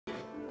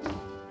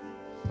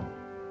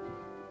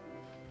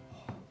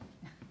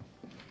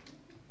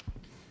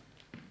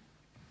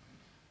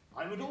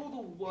I would all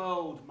the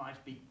world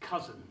might be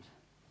cozened,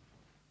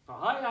 for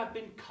I have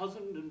been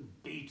cozened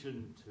and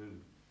beaten too.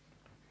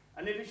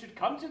 And if it should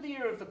come to the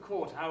ear of the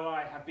court how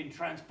I have been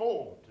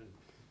transformed, and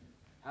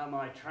how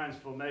my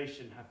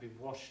transformation have been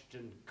washed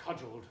and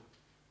cudgelled,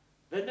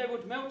 then they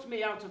would melt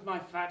me out of my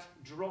fat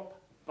drop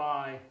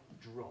by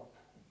drop,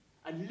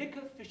 and lick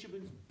a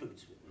fisherman's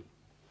boots with me.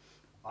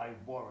 I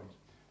warrant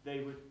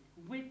they would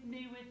whip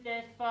me with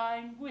their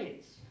fine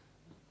wits,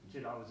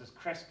 until I was as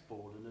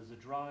crestfallen as a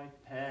dried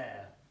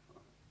pear.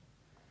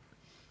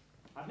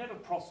 I've never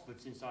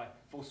prospered since I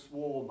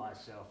forswore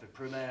myself at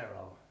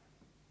Primero.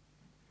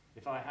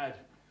 If I had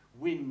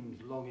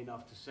wind long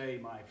enough to say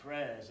my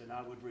prayers, then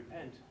I would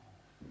repent.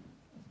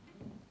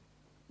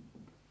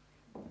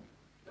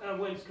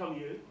 Whence come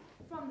you?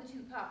 From the two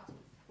parties.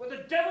 Well,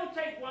 the devil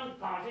take one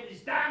party, and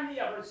his damn the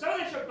other, and so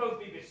they shall both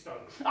be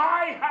bestowed.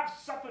 I have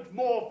suffered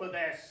more for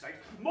their sake,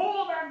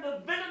 more than the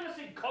villainous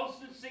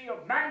inconstancy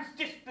of man's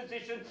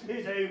disposition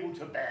is able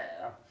to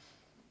bear.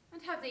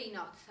 And have they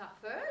not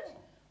suffered?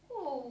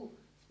 Oh,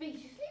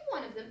 spaciously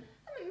one of them,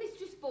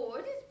 Mistress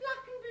Ford, is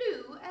black and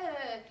blue.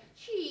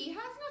 She has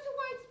not a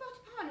white spot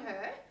upon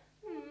her.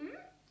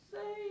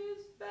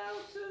 Sayest thou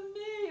to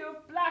me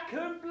of black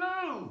and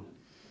blue?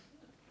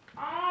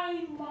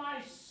 I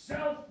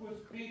myself was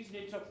beaten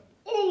into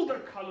all the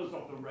colours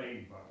of the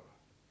rainbow,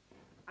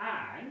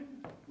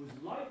 and was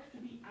like to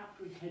be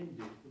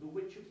apprehended for the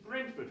witch of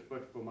Brentford,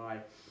 but for my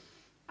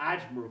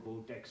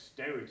admirable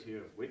dexterity,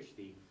 of which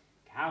the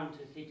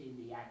counterfeiting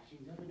the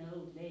actions of an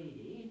old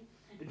lady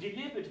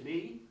delivered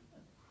me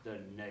the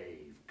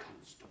knave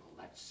constable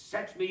that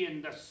set me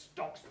in the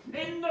stocks,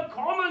 in the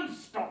common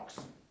stocks,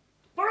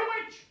 for a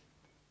witch.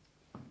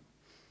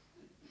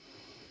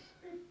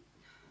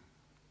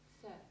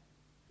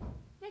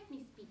 Let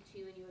me speak to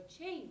you in your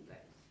chambers.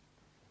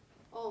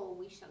 Oh,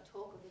 we shall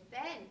talk of it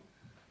then,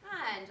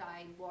 and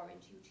I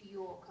warrant you to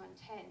your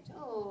content.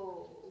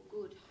 Oh,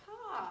 good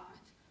heart,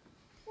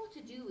 what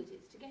ado it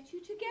is to get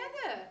you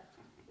together.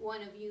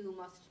 One of you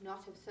must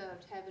not have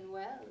served heaven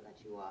well, that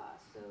you are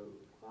so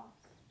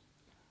crossed.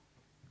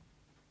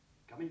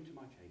 Come into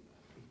my chamber.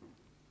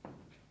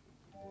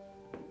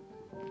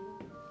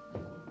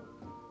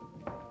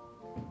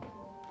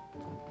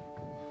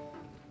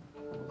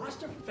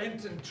 Master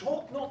Fenton,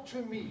 talk not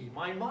to me.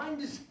 My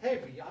mind is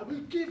heavy. I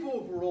will give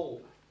over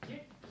all.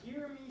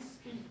 Hear me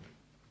speak.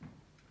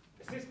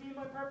 Assist me in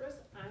my purpose,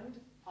 and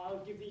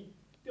I'll give thee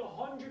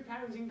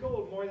 £100 in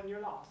gold more than your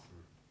loss.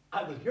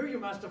 I will hear you,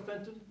 Master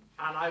Fenton,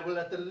 and I will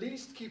at the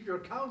least keep your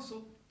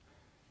counsel.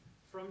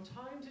 From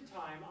time to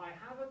time I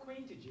have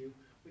acquainted you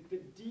with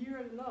the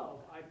dear love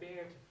I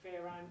bear to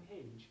fair Anne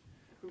Page,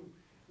 who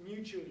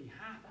mutually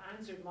hath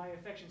answered my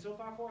affection so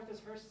far forth as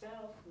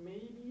herself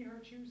may be her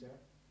chooser.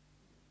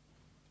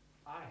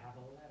 I have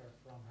a letter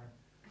from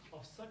her,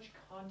 of such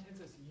contents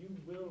as you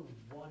will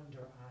wonder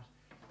at,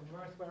 the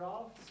mirth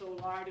whereof so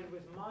larded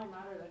with my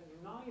matter that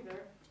neither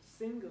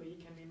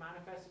singly can be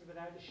manifested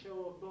without the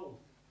show of both.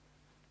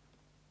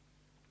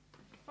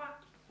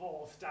 Fat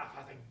Falstaff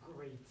hath a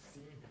great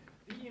scene.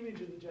 The image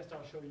of the jest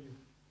I'll show you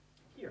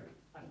here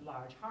at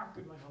large. Hark,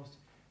 good mine host.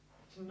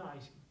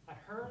 Tonight,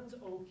 at Hearn's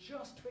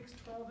just twixt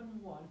 12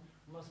 and 1,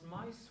 must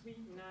my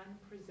sweet Nan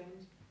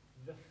present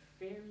the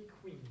fairy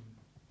queen.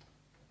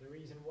 The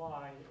reason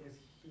why is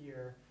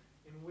here,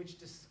 in which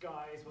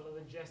disguise, while of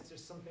the jest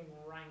there's something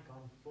rank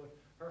on foot,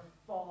 her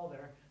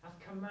father hath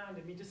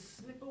commanded me to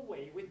slip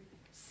away with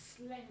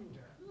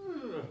Slender,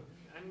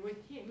 and with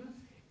him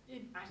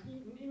at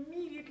Eton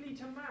immediately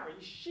to marry.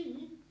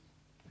 She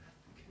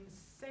hath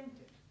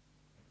consented.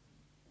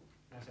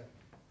 Now, sir,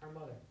 her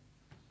mother,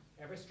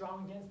 ever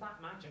strong against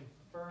that match and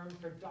firm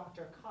for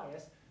Dr.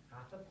 Caius,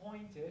 hath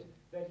appointed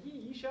that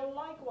he shall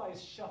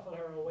likewise shuffle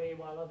her away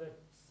while other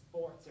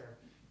sports are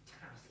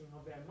tasking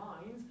of their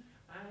minds,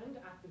 and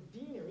at the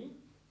deanery,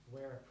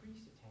 where a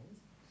priest attends,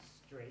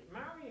 straight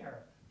marry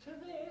her. To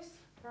this,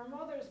 her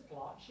mother's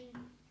plot, she,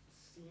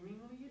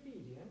 seemingly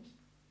obedient,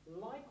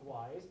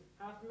 likewise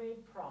hath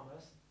made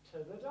promise to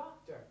the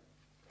doctor.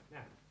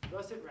 Now,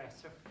 thus it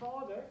rests. Her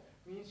father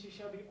means she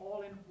shall be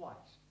all in white,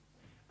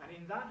 and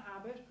in that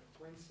habit,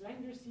 when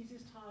Slender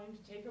seizes time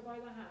to take her by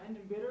the hand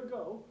and bid her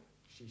go,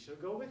 she shall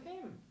go with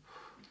him.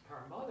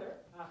 Her mother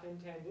hath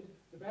intended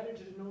the better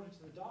to denote it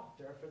to the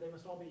doctor, for they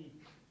must all be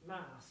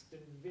masked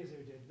and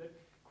vizarded, that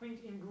quaint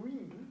in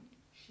green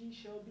she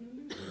shall be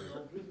loosely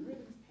robed with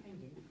ribbons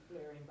pendant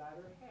flaring about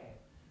her head.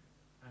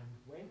 And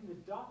when the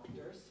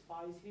doctor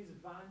spies his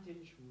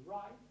vantage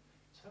right,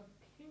 to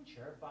pinch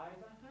her by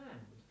the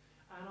hand.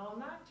 And on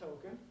that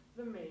token,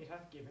 the maid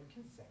hath given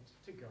consent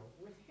to go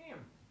with him.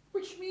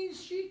 Which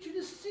means she to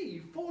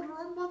deceive father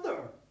or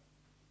mother.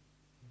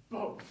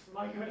 Both,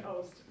 my good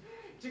host,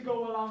 to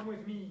go along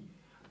with me.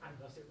 And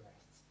thus it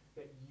rests,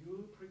 that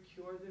you'll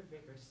procure the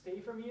vicar to stay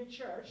for me at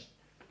church,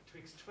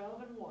 twixt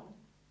 12 and 1,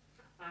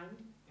 and,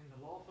 in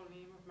the lawful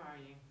name of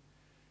marrying,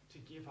 to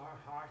give our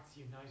hearts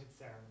united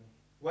ceremony.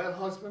 Well,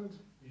 husband,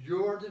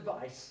 your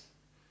device.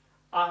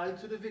 I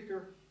to the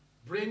vicar,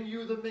 bring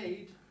you the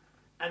maid,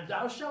 and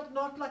thou shalt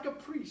not like a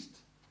priest.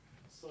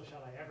 so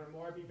shall I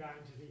evermore be bound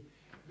to thee.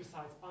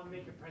 Besides, I'll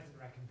make a present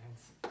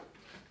recompense.